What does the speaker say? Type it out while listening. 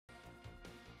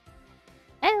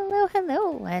Hello,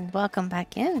 hello, and welcome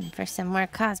back in for some more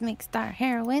Cosmic Star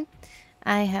Heroine.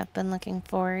 I have been looking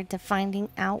forward to finding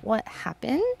out what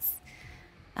happens.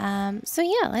 So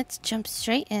yeah, let's jump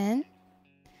straight in.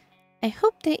 I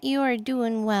hope that you are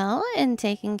doing well and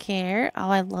taking care. Oh,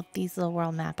 I love these little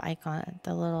world map icons.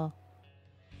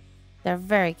 They're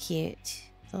very cute.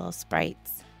 The little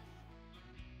sprites.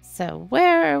 So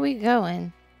where are we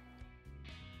going?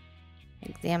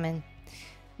 Examine.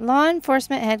 Law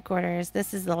enforcement headquarters.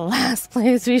 This is the last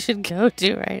place we should go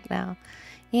to right now.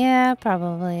 Yeah,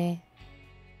 probably.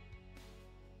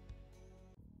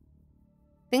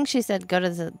 I think she said go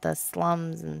to the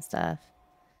slums and stuff.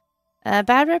 A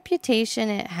bad reputation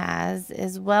it has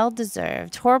is well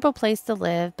deserved. Horrible place to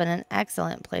live, but an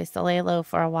excellent place to lay low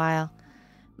for a while.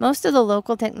 Most of the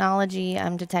local technology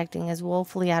I'm detecting is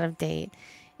woefully out of date.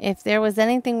 If there was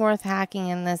anything worth hacking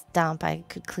in this dump, I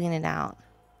could clean it out.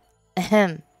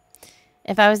 Ahem.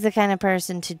 If I was the kind of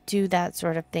person to do that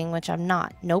sort of thing, which I'm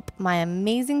not. Nope, my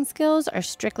amazing skills are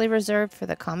strictly reserved for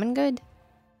the common good.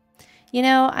 You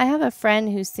know, I have a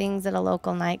friend who sings at a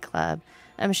local nightclub.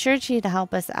 I'm sure she'd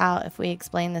help us out if we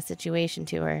explain the situation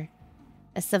to her.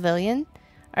 A civilian?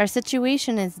 Our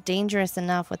situation is dangerous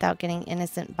enough without getting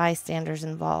innocent bystanders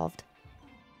involved.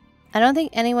 I don't think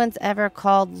anyone's ever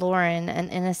called Lauren an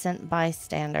innocent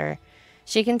bystander.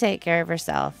 She can take care of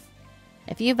herself.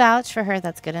 If you vouch for her,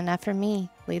 that's good enough for me.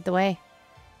 Lead the way.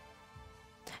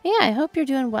 Yeah, I hope you're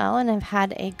doing well and have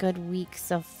had a good week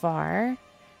so far.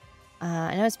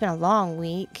 I know it's been a long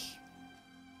week.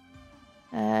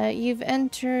 You've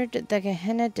entered the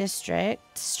Gehenna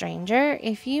district, stranger.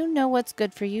 If you know what's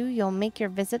good for you, you'll make your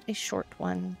visit a short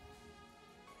one.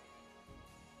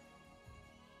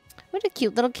 What a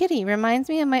cute little kitty. Reminds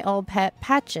me of my old pet,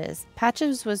 Patches.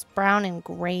 Patches was brown and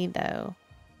gray, though.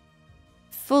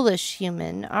 Foolish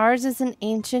human. Ours is an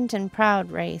ancient and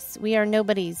proud race. We are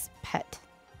nobody's pet.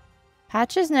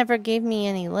 Patches never gave me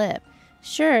any lip.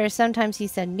 Sure, sometimes he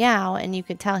said meow, and you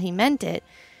could tell he meant it,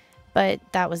 but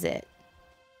that was it.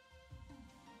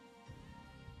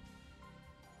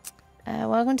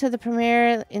 Welcome to the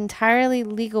premier entirely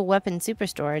legal weapon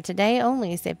superstore. Today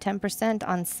only, save 10%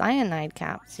 on cyanide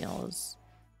capsules.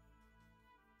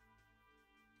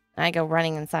 I go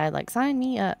running inside like, sign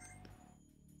me up.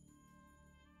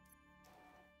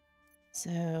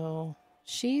 So,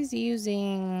 she's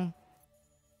using...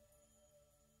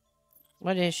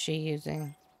 What is she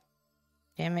using?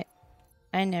 Damn it.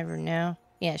 I never know.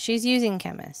 Yeah, she's using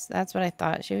chemist. That's what I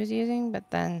thought she was using, but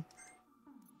then...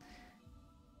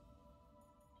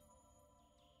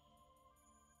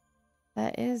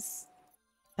 That is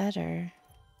better.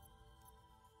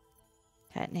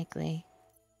 Technically.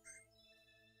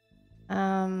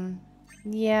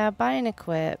 Yeah, buy and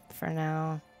equip for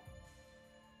now.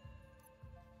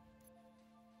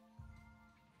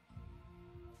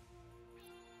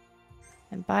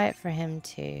 And buy it for him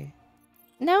too.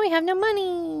 Now we have no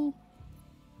money!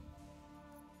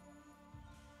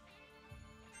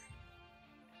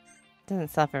 Doesn't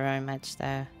suffer very much though.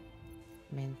 I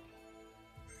mean...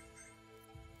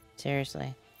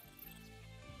 Seriously.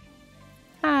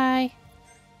 Hi!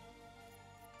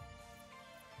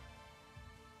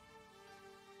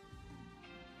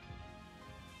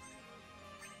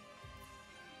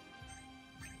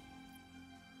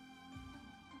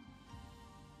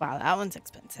 Wow, that one's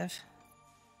expensive.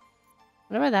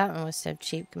 I wonder why that one was so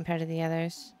cheap compared to the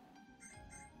others.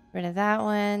 Rid of that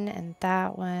one and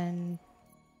that one.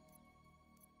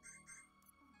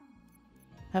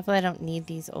 Hopefully I don't need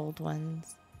these old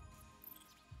ones.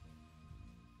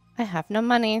 I have no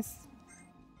monies.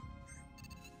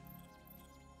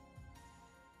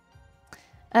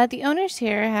 The owners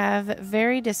here have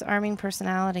very disarming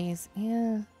personalities.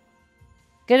 Yeah.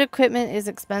 Good equipment is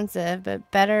expensive, but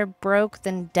better broke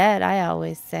than dead, I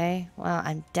always say. Well,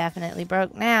 I'm definitely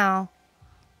broke now.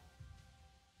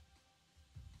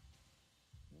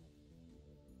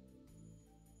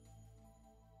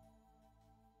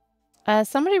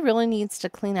 Somebody really needs to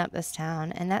clean up this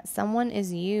town, and that someone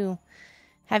is you.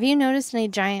 Have you noticed any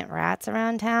giant rats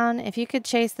around town? If you could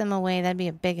chase them away, that'd be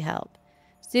a big help.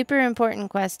 Super important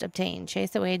quest obtained.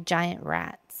 Chase away giant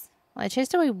rats. Well, I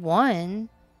chased away one.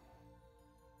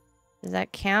 Does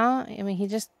that count? I mean, he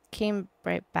just came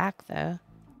right back, though.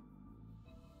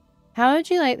 How would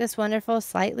you like this wonderful,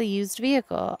 slightly used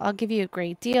vehicle? I'll give you a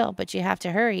great deal, but you have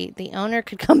to hurry. The owner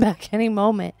could come back any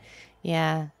moment.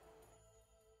 Yeah.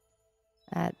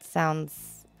 That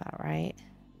sounds about right.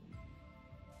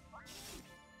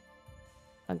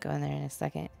 I'll go in there in a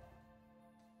second.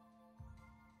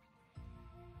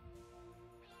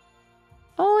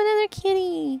 Oh, another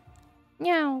kitty!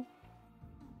 Meow.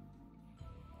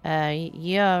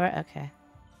 You're okay.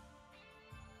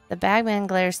 The bagman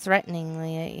glares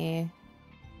threateningly at you.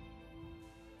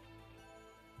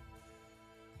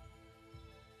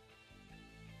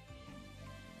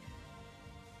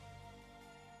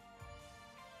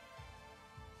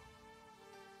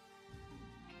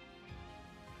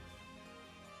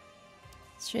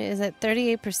 Street is at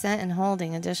 38% and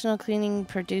holding. Additional cleaning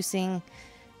producing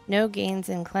no gains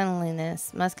in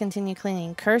cleanliness. Must continue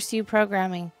cleaning. Curse you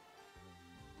programming.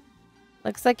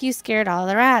 Looks like you scared all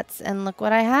the rats, and look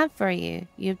what I have for you.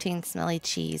 You obtained smelly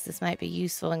cheese. This might be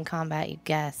useful in combat, you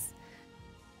guess.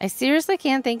 I seriously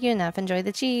can't thank you enough. Enjoy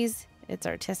the cheese. It's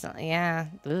artisanal. Yeah.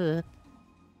 Ugh.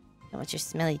 What's your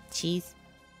smelly cheese?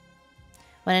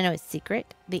 Want to know a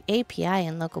secret? The API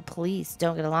and local police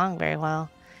don't get along very well.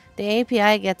 The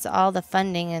API gets all the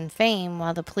funding and fame,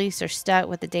 while the police are stuck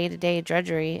with the day-to-day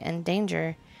drudgery and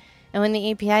danger. And when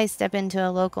the API step into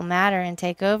a local matter and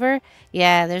take over,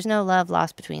 yeah, there's no love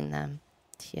lost between them.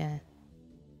 Yeah.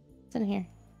 What's in here?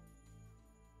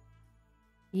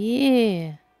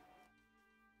 Yeah.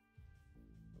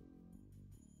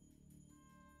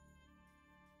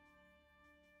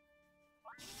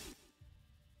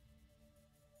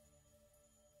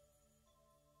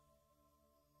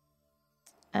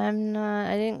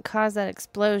 I didn't cause that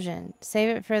explosion.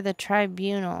 Save it for the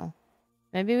tribunal.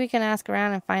 Maybe we can ask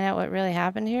around and find out what really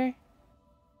happened here?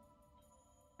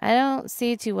 I don't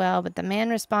see too well, but the man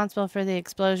responsible for the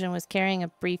explosion was carrying a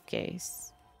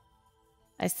briefcase.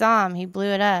 I saw him. He blew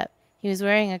it up. He was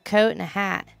wearing a coat and a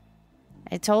hat.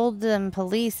 I told them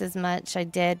police as much I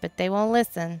did, but they won't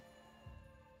listen.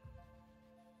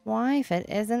 Why, if it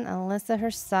isn't Alyssa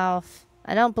herself?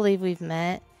 I don't believe we've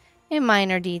met. A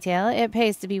minor detail. It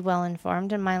pays to be well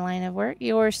informed in my line of work.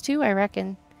 Yours too, I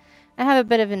reckon. I have a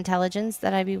bit of intelligence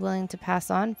that I'd be willing to pass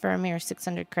on for a mere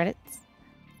 600 credits.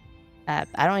 I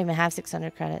don't even have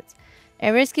 600 credits.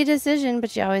 A risky decision,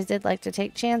 but you always did like to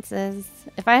take chances.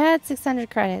 If I had 600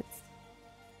 credits.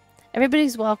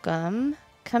 Everybody's welcome.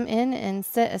 Come in and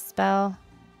sit a spell.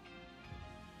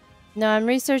 No, I'm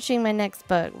researching my next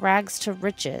book, Rags to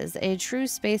Riches, a true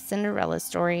space Cinderella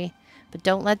story. But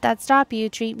don't let that stop you.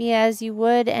 Treat me as you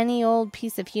would any old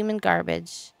piece of human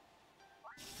garbage.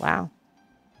 Wow.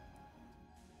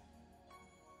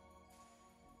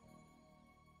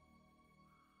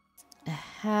 A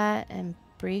hat and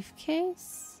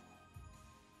briefcase?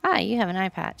 Ah, you have an eye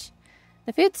patch.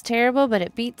 The food's terrible, but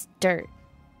it beats dirt.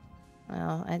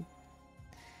 Well,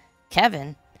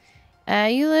 Kevin,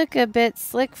 you look a bit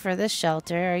slick for this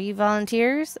shelter. Are you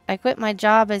volunteers? I quit my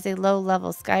job as a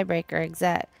low-level Skybreaker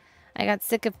exec. I got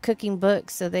sick of cooking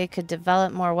books so they could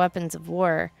develop more weapons of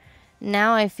war.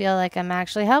 Now I feel like I'm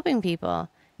actually helping people.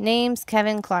 Name's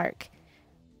Kevin Clark.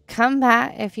 Come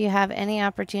back if you have any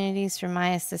opportunities for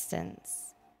my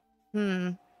assistance.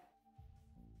 Is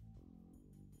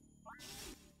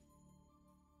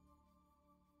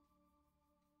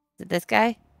it this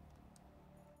guy?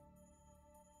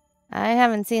 I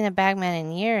haven't seen a bagman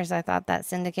in years. I thought that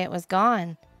syndicate was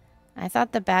gone. I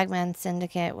thought the bagman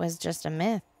syndicate was just a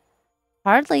myth.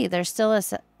 Hardly. They're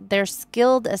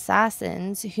skilled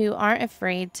assassins who aren't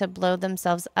afraid to blow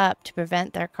themselves up to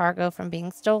prevent their cargo from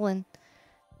being stolen.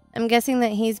 I'm guessing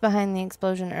that he's behind the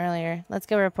explosion earlier. Let's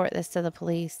go report this to the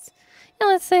police. Yeah,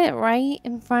 let's say it right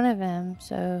in front of him,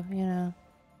 so, you know,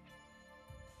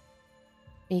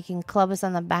 he can club us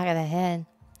on the back of the head.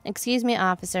 Excuse me,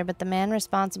 officer, but the man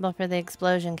responsible for the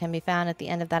explosion can be found at the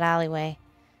end of that alleyway.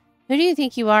 Who do you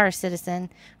think you are, citizen?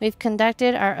 We've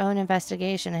conducted our own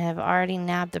investigation and have already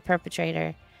nabbed the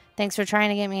perpetrator. Thanks for trying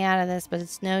to get me out of this, but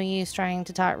it's no use trying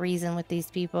to talk reason with these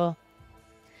people.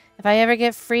 If I ever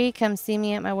get free, come see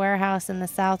me at my warehouse in the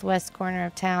southwest corner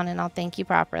of town, and I'll thank you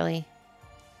properly.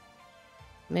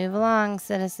 Move along,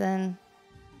 citizen.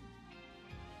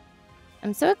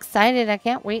 I'm so excited. I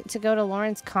can't wait to go to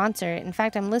Lauren's concert. In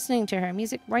fact, I'm listening to her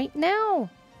music right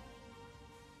now.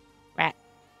 Rat.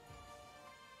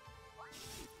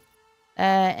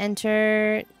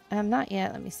 Enter... not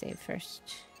yet. Let me save first.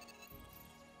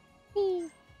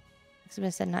 I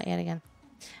said not yet again.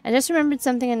 I just remembered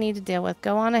something I need to deal with.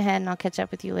 Go on ahead and I'll catch up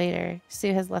with you later.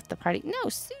 Sue has left the party. No,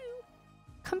 Sue!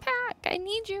 Come back. I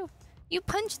need you. You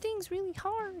punch things really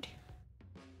hard.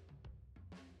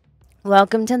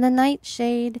 Welcome to the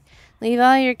Nightshade. Leave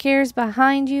all your cares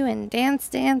behind you and dance,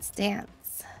 dance,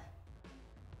 dance.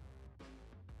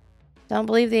 Don't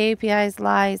believe the API's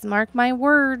lies. Mark my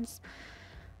words.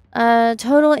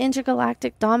 Total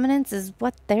intergalactic dominance is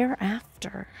what they're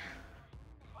after.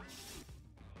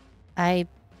 I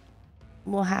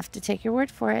will have to take your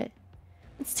word for it.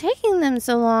 It's taking them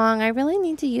so long. I really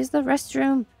need to use the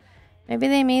restroom. Maybe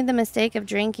they made the mistake of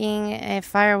drinking a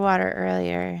firewater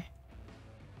earlier.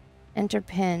 Enter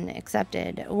pin.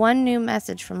 Accepted. One new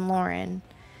message from Lauren.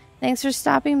 Thanks for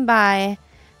stopping by.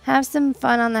 Have some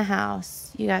fun on the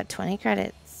house. You got 20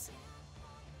 credits.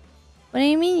 What do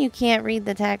you mean you can't read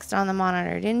the text on the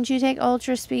monitor? Didn't you take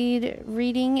ultra speed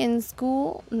reading in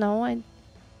school? No, I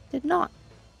did not.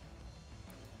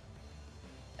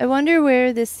 I wonder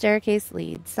where this staircase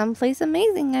leads. Someplace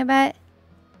amazing, I bet.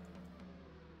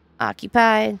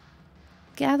 Occupied.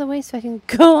 Get out of the way so I can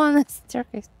go on this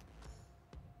staircase.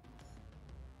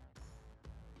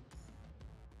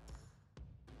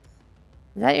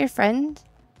 Is that your friend?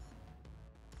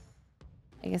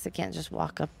 I guess I can't just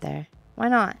walk up there. Why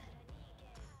not?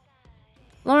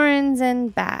 Lauren's in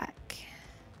back.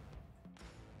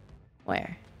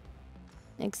 Where?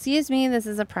 Excuse me, this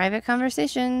is a private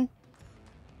conversation.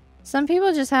 Some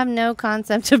people just have no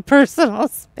concept of personal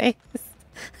space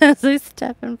as they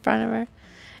step in front of her.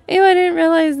 Ew, I didn't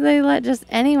realize they let just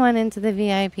anyone into the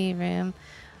VIP room.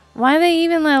 Why they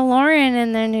even let Lauren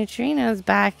and their neutrinos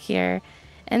back here?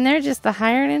 And they're just the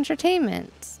hired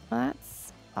entertainment. Well,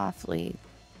 that's awfully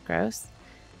gross.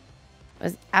 I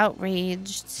was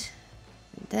outraged.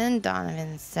 Then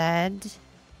Donovan said,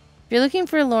 if you're looking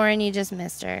for Lauren, you just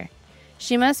missed her.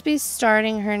 She must be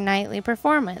starting her nightly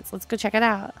performance. Let's go check it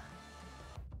out.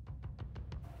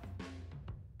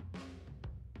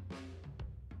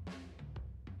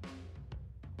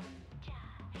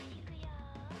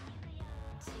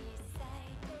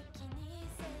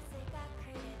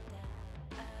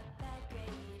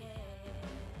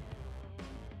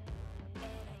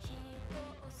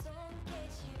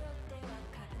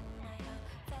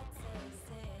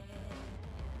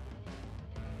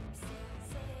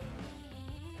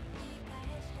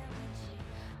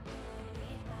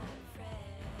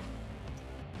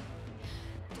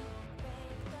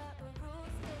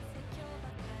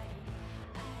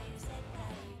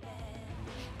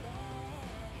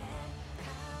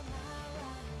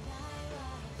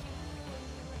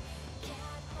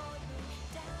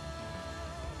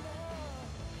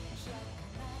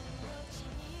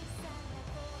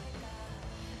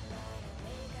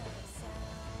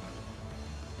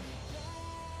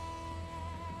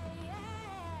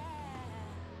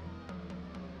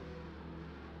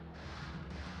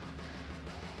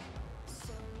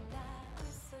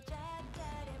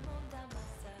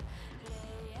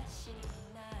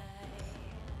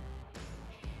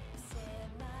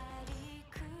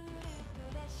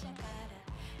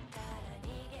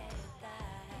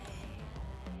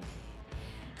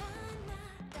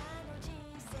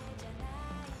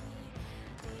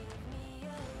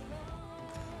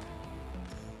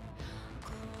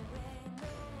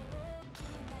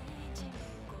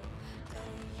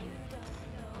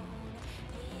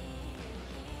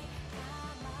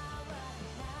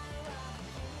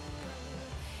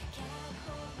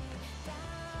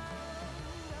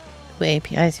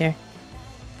 APIs here.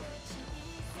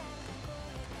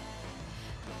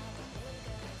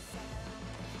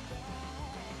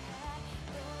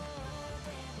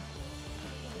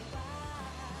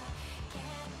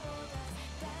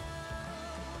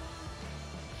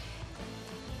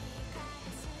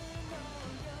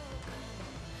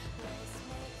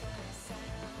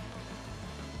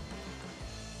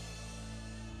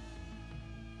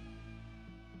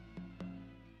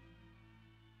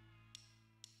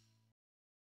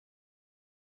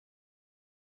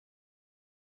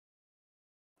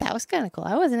 That was kind of cool.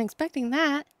 I wasn't expecting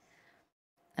that.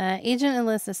 Agent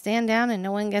Alyssa, stand down and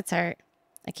no one gets hurt.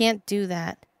 I can't do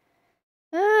that.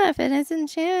 Ah, if it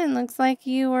isn't Shan, looks like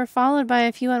you were followed by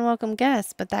a few unwelcome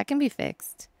guests, but that can be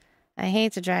fixed. I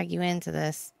hate to drag you into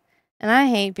this. And I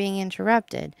hate being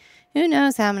interrupted. Who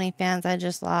knows how many fans I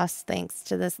just lost thanks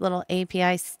to this little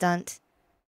API stunt.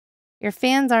 Your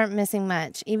fans aren't missing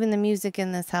much. Even the music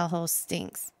in this hellhole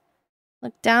stinks.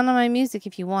 Look down on my music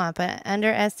if you want, but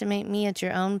underestimate me at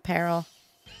your own peril.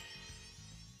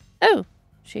 Oh,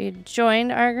 she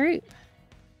joined our group.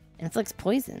 Inflicts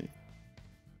poison.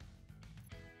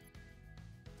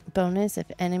 Bonus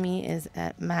if enemy is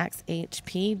at max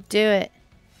HP. Do it.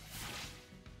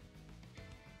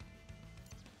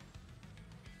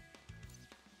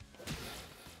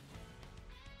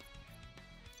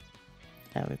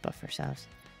 Oh, we buff ourselves.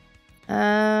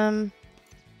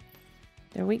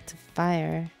 They're weak to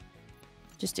fire.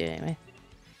 Just do it anyway.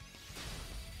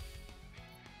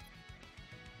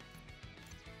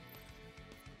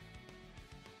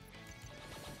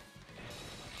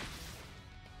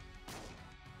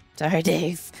 Sorry,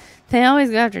 Dave. They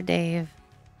always go after Dave.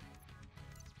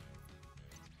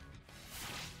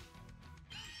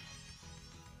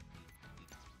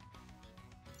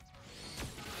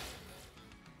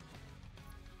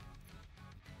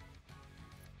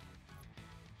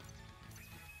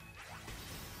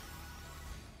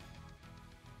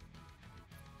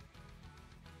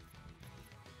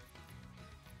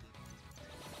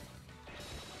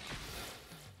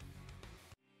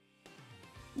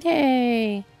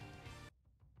 Yay!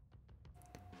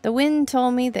 The wind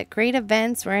told me that great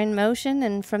events were in motion,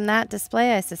 and from that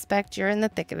display, I suspect you're in the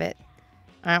thick of it.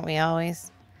 Aren't we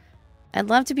always? I'd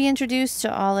love to be introduced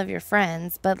to all of your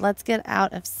friends, but let's get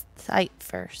out of sight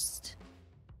first.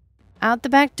 Out the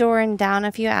back door and down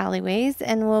a few alleyways,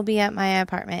 and we'll be at my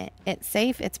apartment. It's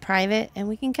safe, it's private, and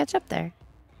we can catch up there.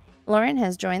 Lauren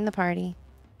has joined the party.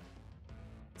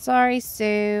 Sorry,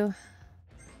 Sue.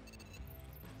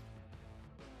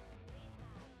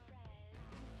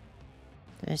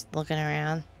 Just looking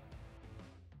around.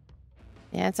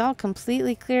 Yeah, it's all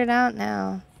completely cleared out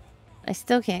now. I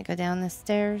still can't go down the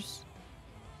stairs.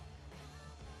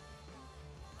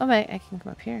 Oh, wait, I can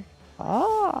come up here.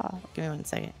 Oh, give me 1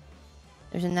 second.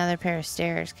 There's another pair of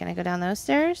stairs. Can I go down those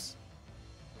stairs?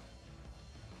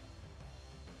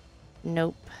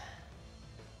 Nope.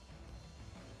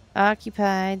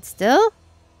 Occupied. Still?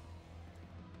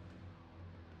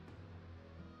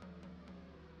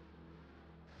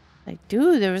 Like,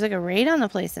 dude, there was like a raid on the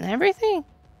place and everything.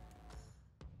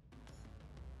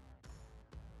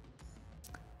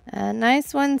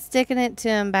 Nice one sticking it to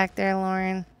him back there,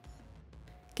 Lauren.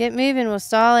 Get moving. We'll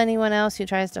stall anyone else who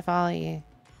tries to follow you.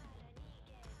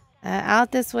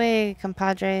 Out this way,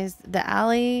 compadres. The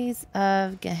alleys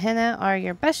of Gehenna are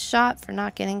your best shot for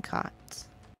not getting caught.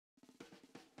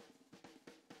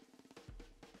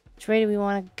 Which way do we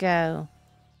want to go?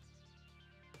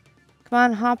 Come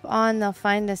on, hop on. They'll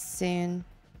find us soon.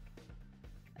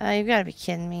 You've got to be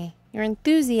kidding me. Your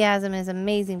enthusiasm is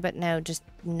amazing, but no, just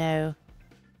no.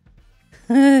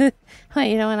 What,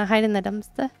 you don't want to hide in the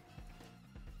dumpster?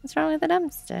 What's wrong with the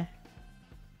dumpster?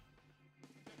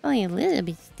 Only a little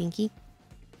bit stinky.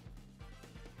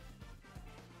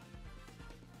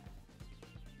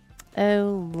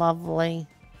 Oh, lovely.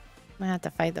 I'm gonna have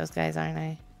to fight those guys, aren't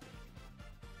I?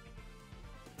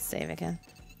 Save again.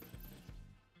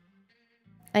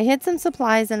 I hid some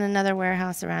supplies in another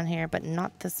warehouse around here, but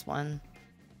not this one.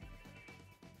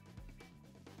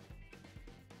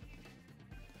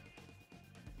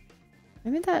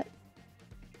 Maybe that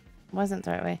wasn't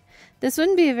the right way. This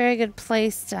wouldn't be a very good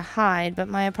place to hide, but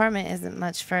my apartment isn't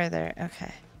much further.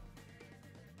 Okay.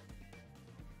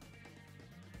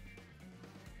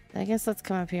 I guess let's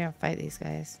come up here and fight these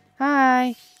guys.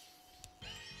 Hi!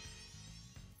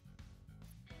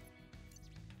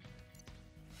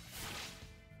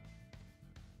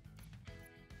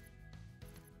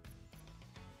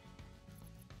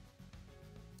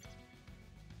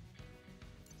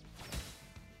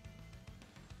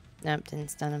 Nope, didn't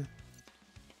stun him.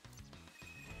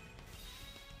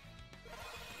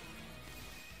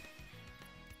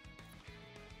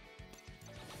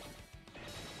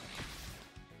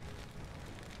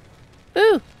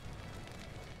 Ooh!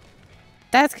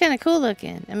 That's kind of cool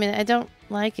looking. I mean, I don't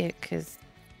like it because,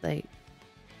 like,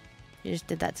 you just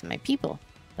did that to my people.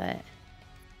 But,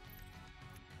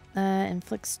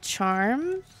 inflicts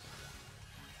charm?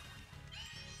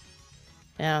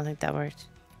 I don't think that worked.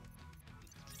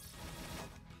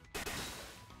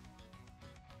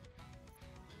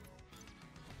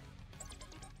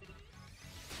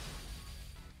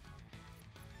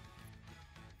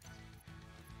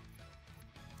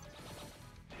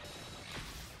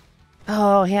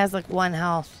 Oh, he has like 1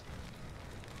 health.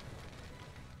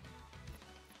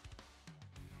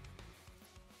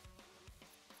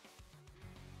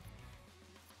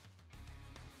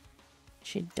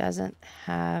 She doesn't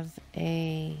have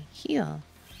a heal.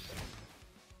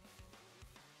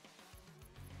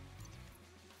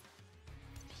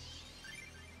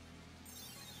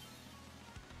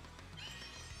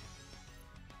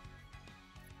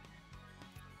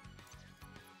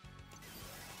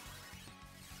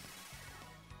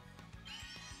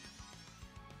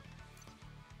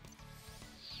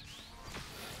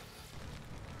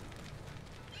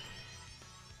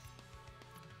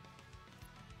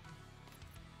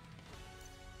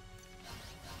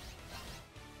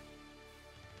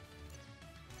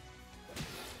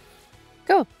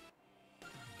 Go.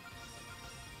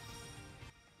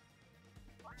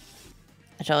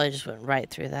 I totally just went right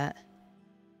through that.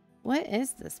 What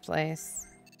is this place?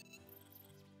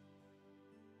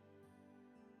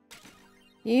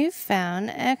 You found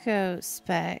Echo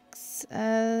Specs.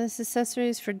 This accessory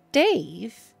is for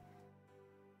Dave.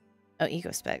 Oh,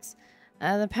 Eco Specs.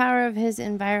 The power of his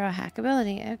enviro hack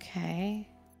ability. Okay.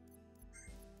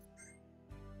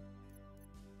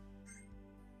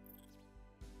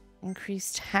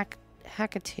 Increased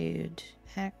hackitude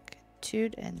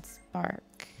and spark.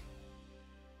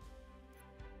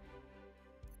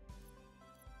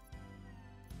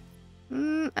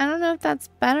 I don't know if that's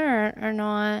better or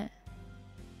not.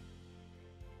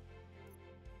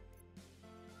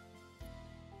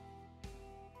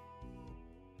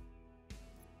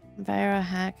 Viral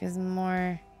hack is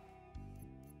more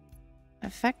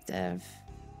effective.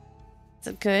 Is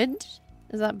it good?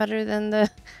 Is that better than the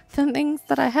things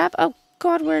that I have? Oh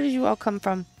God, where did you all come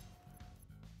from?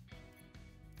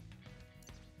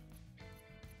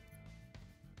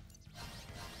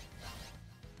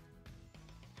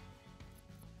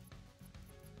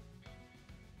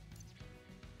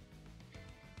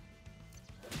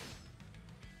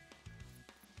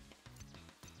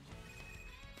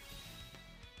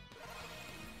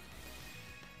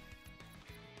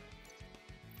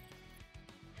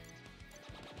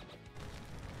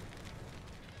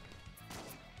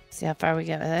 See how far we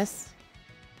get with this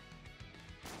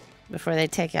before they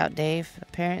take out Dave,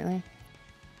 apparently.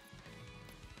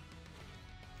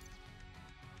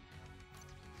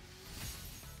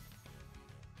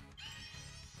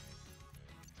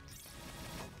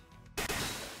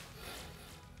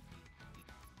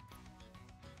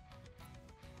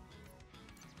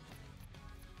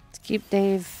 Let's keep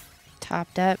Dave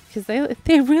topped up because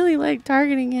they really like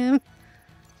targeting him.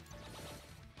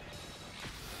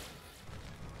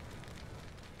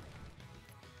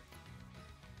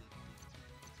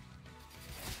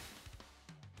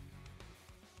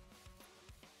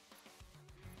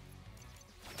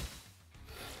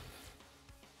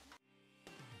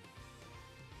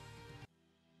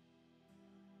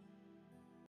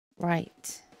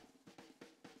 Right.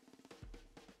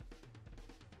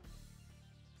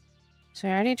 So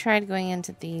I already tried going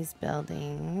into these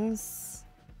buildings.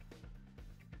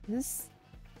 This.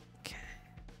 Okay.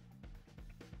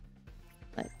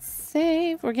 Let's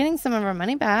save. We're getting some of our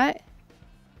money back.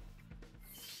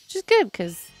 Which is good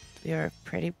because we were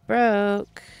pretty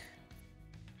broke.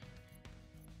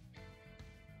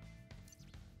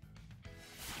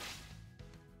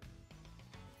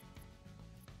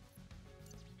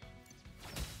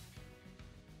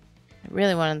 I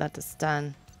really wanted that to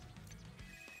stun.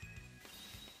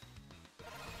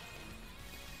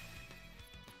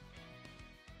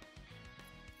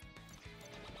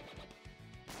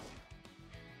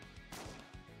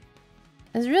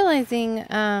 I was realizing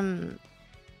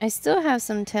I still have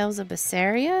some Tales of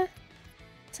Berseria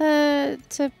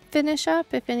to finish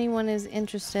up if anyone is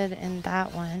interested in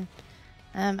that one.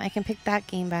 I can pick that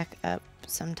game back up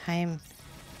sometime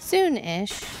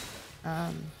soon-ish.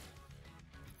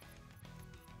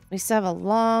 We still have a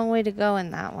long way to go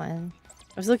in that one.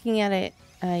 I was looking at it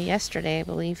yesterday, I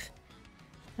believe.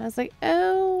 I was like,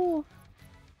 oh,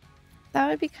 that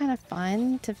would be kind of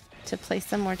fun to play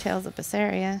some more Tales of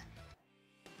Berseria.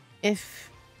 If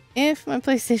my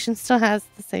PlayStation still has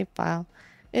the save file.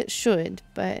 It should,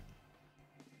 but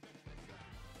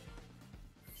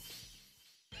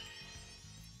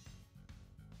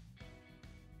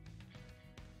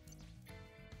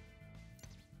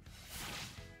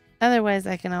otherwise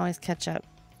I can always catch up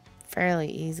fairly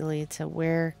easily to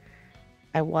where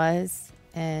I was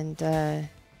and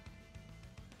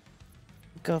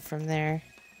go from there.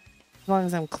 As long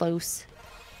as I'm close.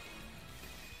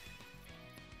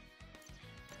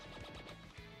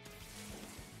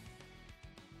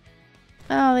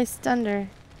 Oh, they stunned her.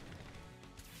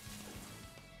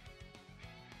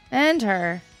 And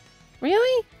her.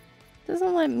 Really?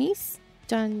 Doesn't let me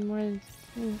stun more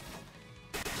than...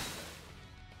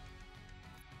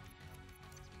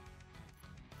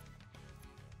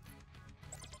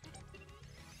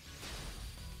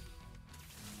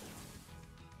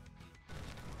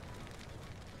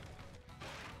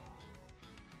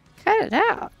 Cut it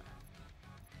out.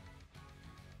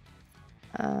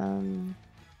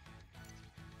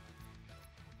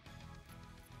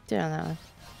 Do it on that one.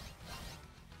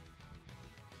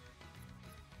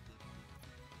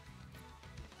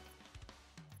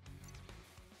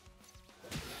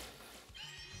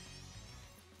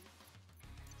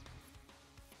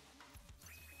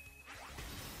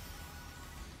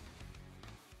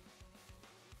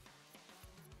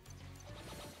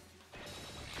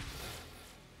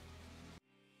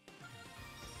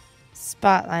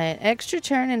 Spotlight. Extra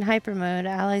turn in hyper mode.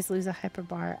 Allies lose a hyper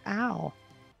bar. Ow.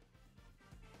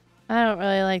 I don't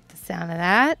really like the sound of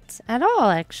that at all,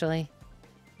 actually.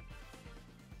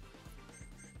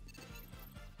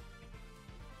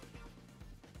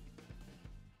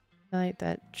 I feel like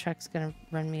that truck's gonna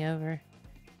run me over.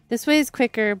 This way is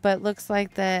quicker, but looks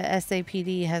like the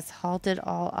SAPD has halted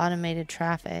all automated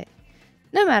traffic.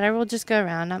 No matter, we'll just go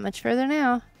around. Not much further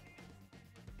now.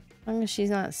 As long as she's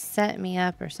not setting me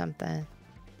up or something.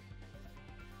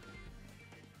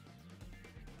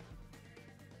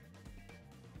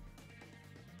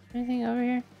 Anything over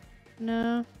here?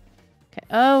 No. Okay.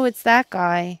 Oh, it's that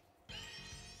guy.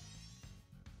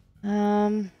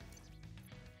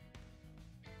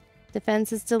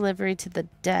 Defense is delivery to the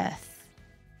death.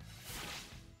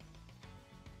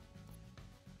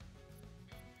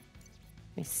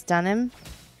 We stun him.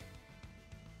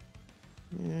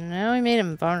 No, we made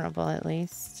him vulnerable at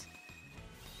least.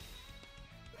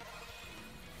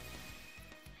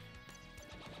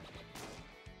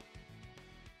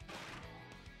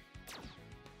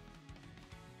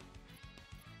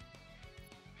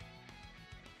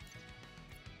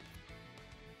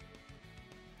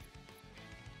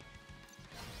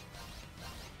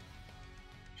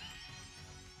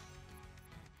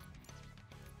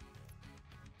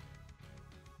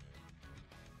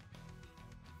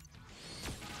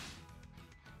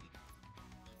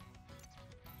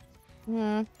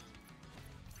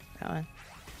 That one.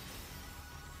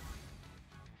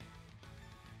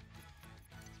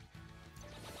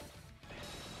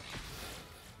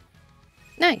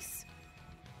 Nice.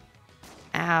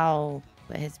 Ow.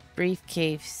 But his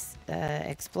briefcase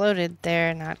exploded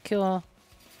there. Not cool.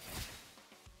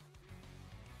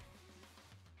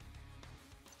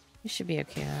 We should be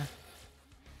okay though.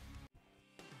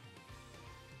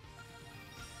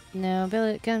 No,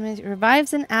 ability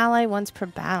revives an ally once per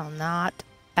battle. Not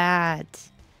bad.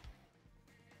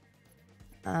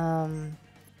 The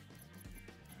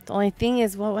only thing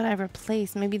is, what would I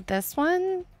replace? Maybe this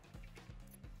one?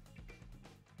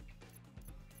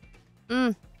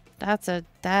 That's a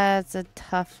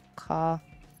tough call.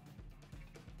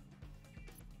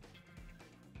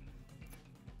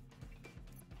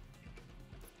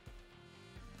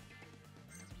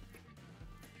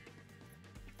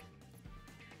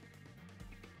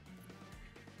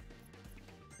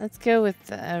 Let's go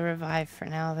with a revive for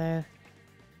now, though.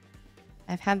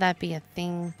 I've had that be a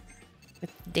thing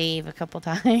with Dave a couple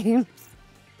times.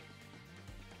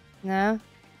 No?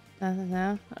 Nothing?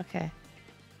 No? Okay.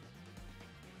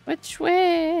 Which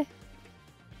way?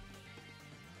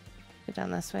 Go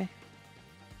down this way.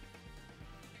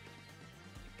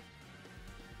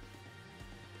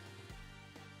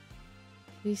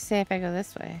 What do you say if I go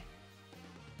this way?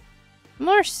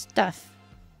 More stuff.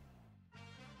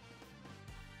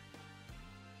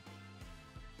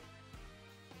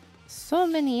 So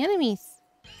many enemies.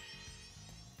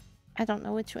 I don't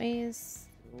know which way is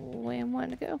the way I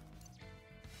want to go.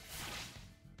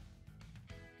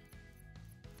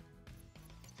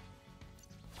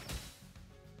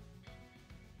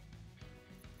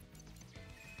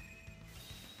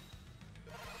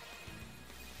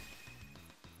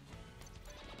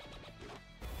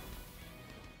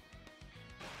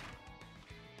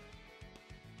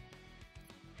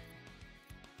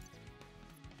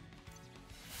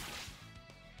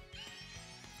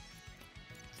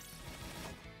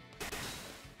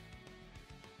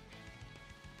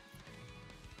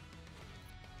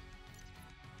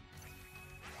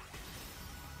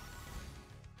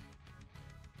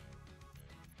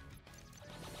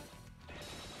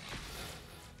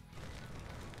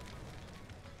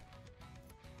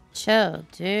 Chill,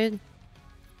 dude.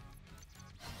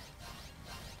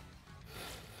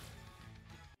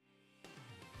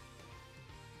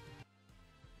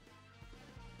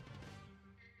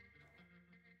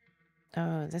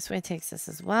 Oh, this way takes us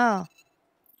as well.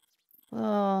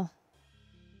 Well,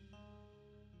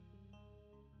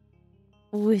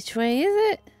 which way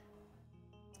is it?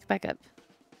 Let's go back up.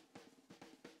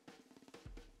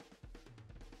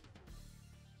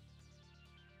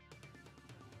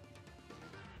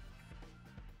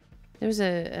 There's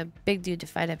a big dude to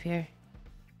fight up here.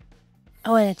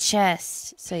 Oh, and a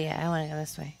chest. So yeah, I want to go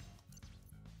this way.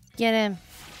 Get him.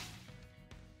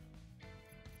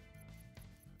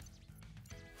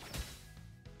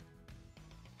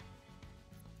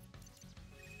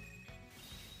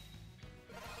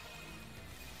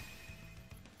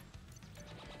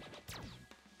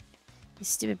 This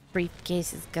stupid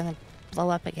briefcase is gonna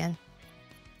blow up again.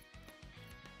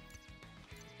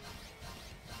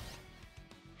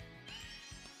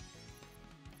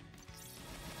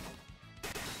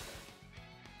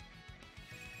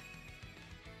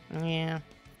 Yeah.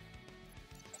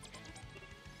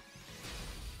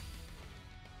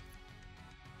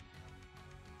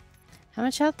 How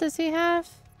much health does he have?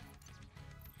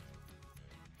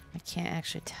 I can't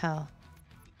actually tell.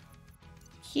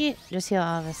 Just heal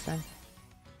all of us then.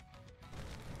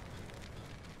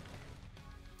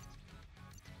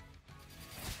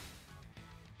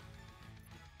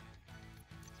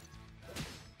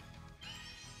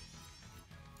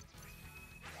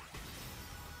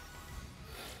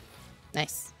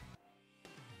 Nice.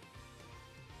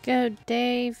 Go,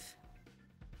 Dave.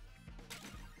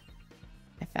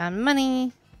 I found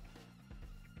money.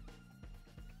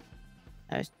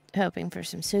 I was Hoping for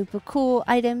some super cool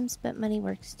items, but money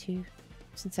works too,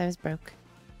 since I was broke.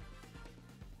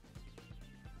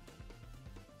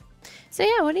 So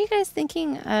yeah, what are you guys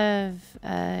thinking of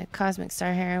Cosmic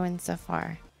Star Heroine so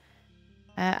far?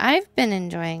 I've been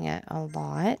enjoying it a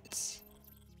lot.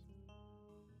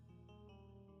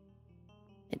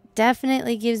 It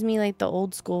definitely gives me like the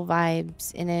old school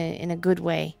vibes in a good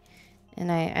way. And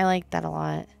I like that a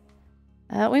lot.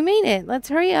 We made it. Let's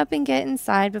hurry up and get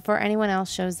inside before anyone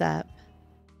else shows up.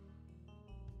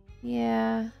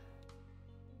 Yeah.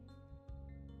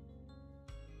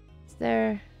 Is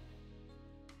there's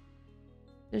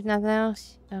nothing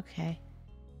else? Okay.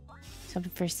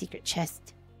 Something for a secret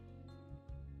chest.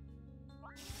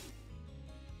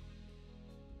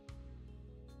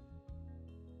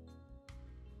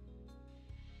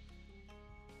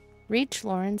 Reach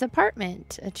Lauren's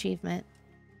apartment achievement.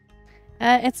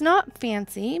 It's not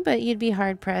fancy, but you'd be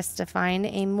hard-pressed to find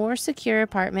a more secure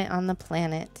apartment on the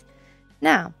planet.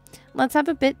 Now, let's have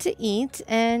a bit to eat,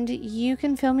 and you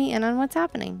can fill me in on what's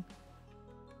happening.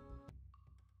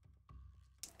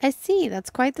 I see, that's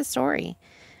quite the story.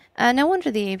 No wonder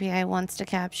the API wants to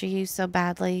capture you so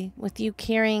badly, with you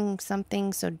carrying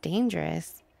something so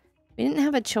dangerous. We didn't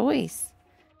have a choice.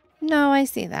 No, I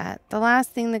see that. The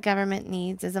last thing the government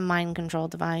needs is a mind control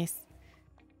device.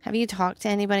 Have you talked to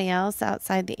anybody else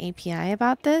outside the API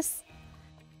about this?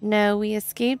 No, we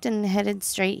escaped and headed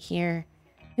straight here.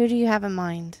 Who do you have in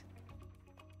mind?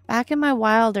 Back in my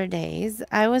wilder days,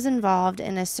 I was involved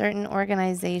in a certain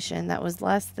organization that was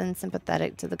less than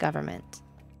sympathetic to the government.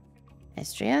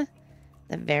 Istria?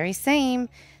 The very same.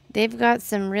 They've got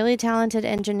some really talented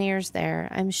engineers there.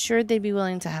 I'm sure they'd be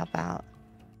willing to help out.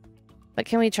 But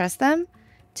can we trust them?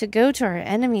 To go to our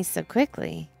enemies so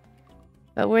quickly?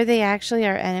 But were they actually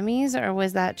our enemies, or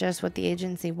was that just what the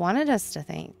agency wanted us to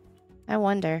think? I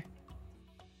wonder.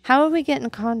 How would we get in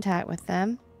contact with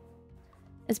them?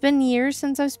 It's been years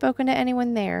since I've spoken to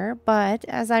anyone there, but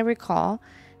as I recall,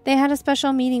 they had a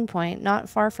special meeting point not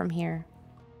far from here.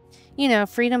 You know,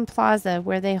 Freedom Plaza,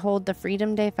 where they hold the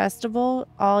Freedom Day Festival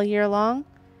all year long,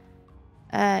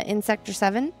 in Sector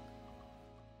 7.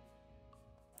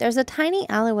 There's a tiny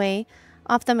alleyway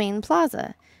off the main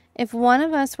plaza. If one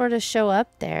of us were to show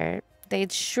up there,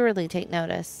 they'd surely take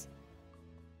notice.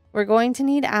 We're going to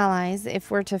need allies if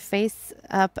we're to face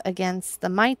up against the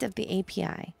might of the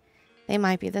API. They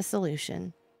might be the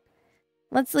solution.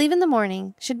 Let's leave in the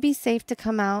morning. Should be safe to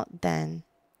come out then.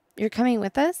 You're coming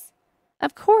with us?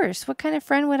 Of course. What kind of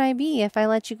friend would I be if I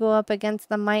let you go up against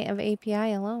the might of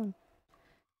API alone?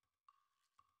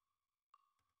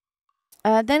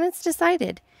 Then it's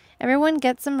decided. Everyone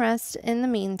get some rest in the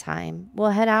meantime. We'll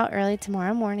head out early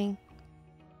tomorrow morning.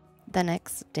 The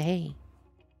next day.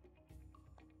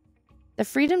 The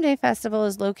Freedom Day Festival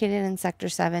is located in Sector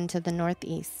 7 to the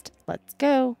northeast. Let's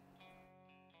go.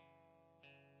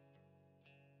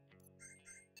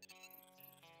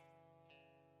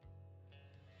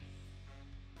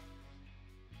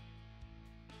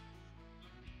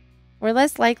 We're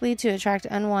less likely to attract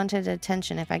unwanted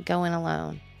attention if I go in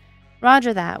alone.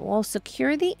 Roger that. We'll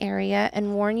secure the area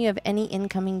and warn you of any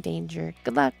incoming danger.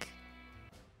 Good luck.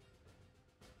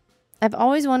 I've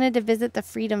always wanted to visit the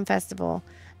Freedom Festival.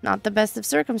 Not the best of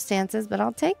circumstances, but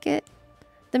I'll take it.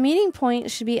 The meeting point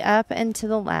should be up and to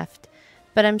the left,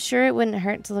 but I'm sure it wouldn't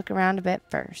hurt to look around a bit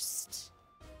first.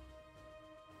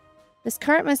 This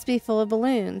cart must be full of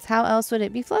balloons. How else would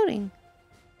it be floating?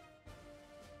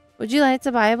 Would you like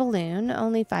to buy a balloon?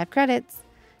 Only 5 credits.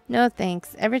 No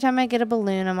thanks. Every time I get a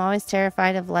balloon, I'm always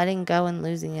terrified of letting go and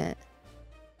losing it.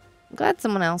 I'm glad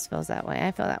someone else feels that way.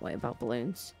 I feel that way about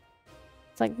balloons.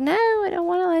 It's like, no, I don't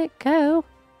want to let it go.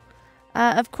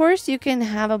 Of course you can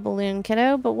have a balloon,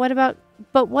 kiddo, but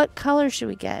what color should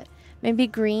we get? Maybe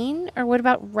green, or what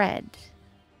about red?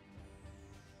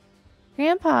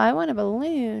 Grandpa, I want a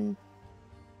balloon.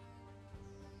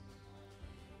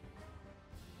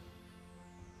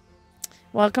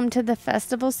 Welcome to the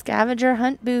Festival Scavenger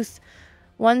Hunt booth.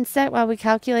 1 sec while we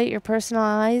calculate your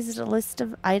personalized list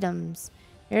of items.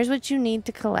 Here's what you need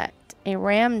to collect. A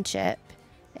ram chip,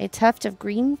 a tuft of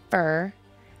green fur,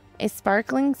 a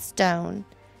sparkling stone,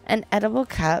 an edible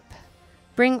cup.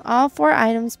 Bring all 4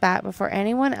 items back before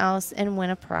anyone else and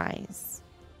win a prize.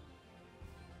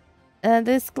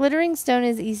 This glittering stone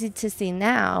is easy to see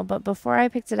now, but before I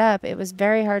picked it up, it was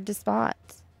very hard to spot.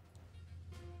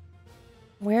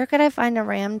 Where could I find a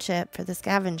ram chip for the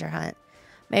scavenger hunt?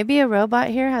 Maybe a robot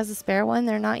here has a spare one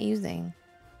they're not using.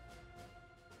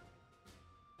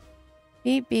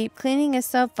 Beep, beep. Cleaning is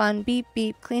so fun. Beep,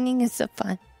 beep. Cleaning is so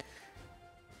fun.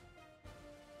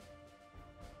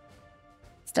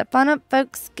 Step on up,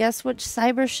 folks. Guess which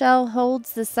cyber shell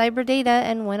holds the cyber data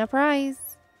and win a prize.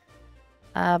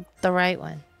 The right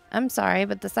one. I'm sorry,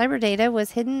 but the cyber data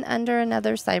was hidden under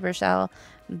another cyber shell.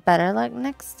 Better luck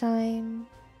next time.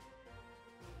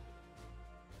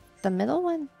 The middle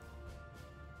one?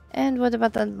 And what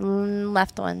about the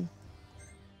left one?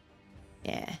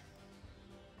 Yeah.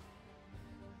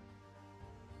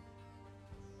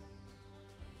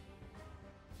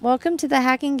 Welcome to the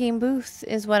hacking game booth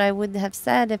is what I would have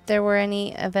said if there were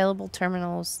any available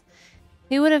terminals.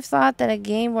 Who would have thought that a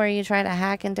game where you try to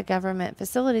hack into government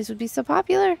facilities would be so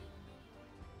popular?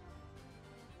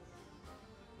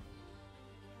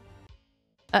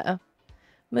 Uh-oh.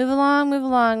 Move along, move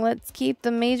along. Let's keep the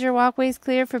major walkways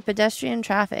clear for pedestrian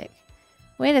traffic.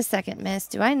 Wait a second, miss.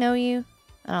 Do I know you?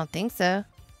 I don't think so.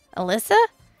 Alyssa?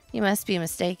 You must be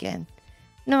mistaken.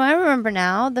 No, I remember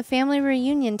now. The family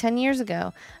reunion 10 years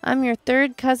ago. I'm your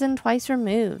third cousin twice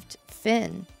removed.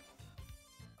 Finn.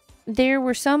 There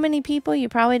were so many people you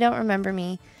probably don't remember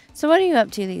me. So what are you up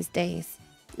to these days?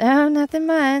 Oh, nothing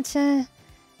much.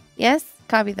 Yes,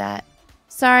 copy that.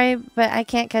 Sorry, but I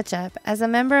can't catch up. As a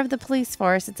member of the police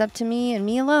force, it's up to me and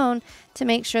me alone to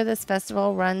make sure this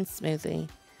festival runs smoothly.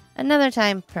 Another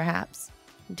time, perhaps.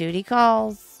 Duty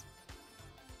calls.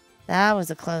 That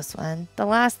was a close one. The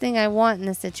last thing I want in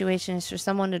this situation is for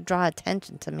someone to draw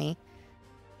attention to me.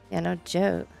 Yeah, no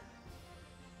joke.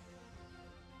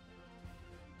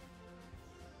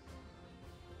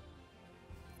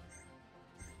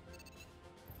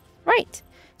 Right.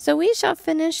 So we shall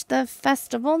finish the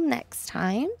festival next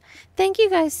time. Thank you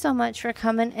guys so much for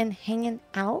coming and hanging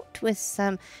out with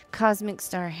some Cosmic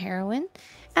Star Heroine.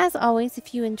 As always,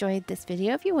 if you enjoyed this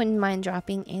video, if you wouldn't mind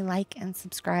dropping a like and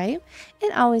subscribe,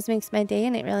 it always makes my day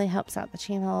and it really helps out the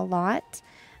channel a lot.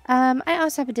 I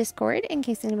also have a Discord in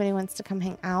case anybody wants to come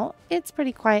hang out. It's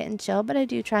pretty quiet and chill, but I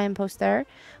do try and post there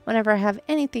whenever I have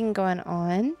anything going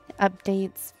on,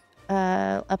 updates,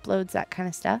 uploads, that kind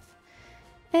of stuff.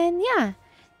 And yeah,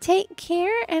 take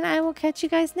care and I will catch you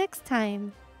guys next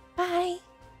time. Bye.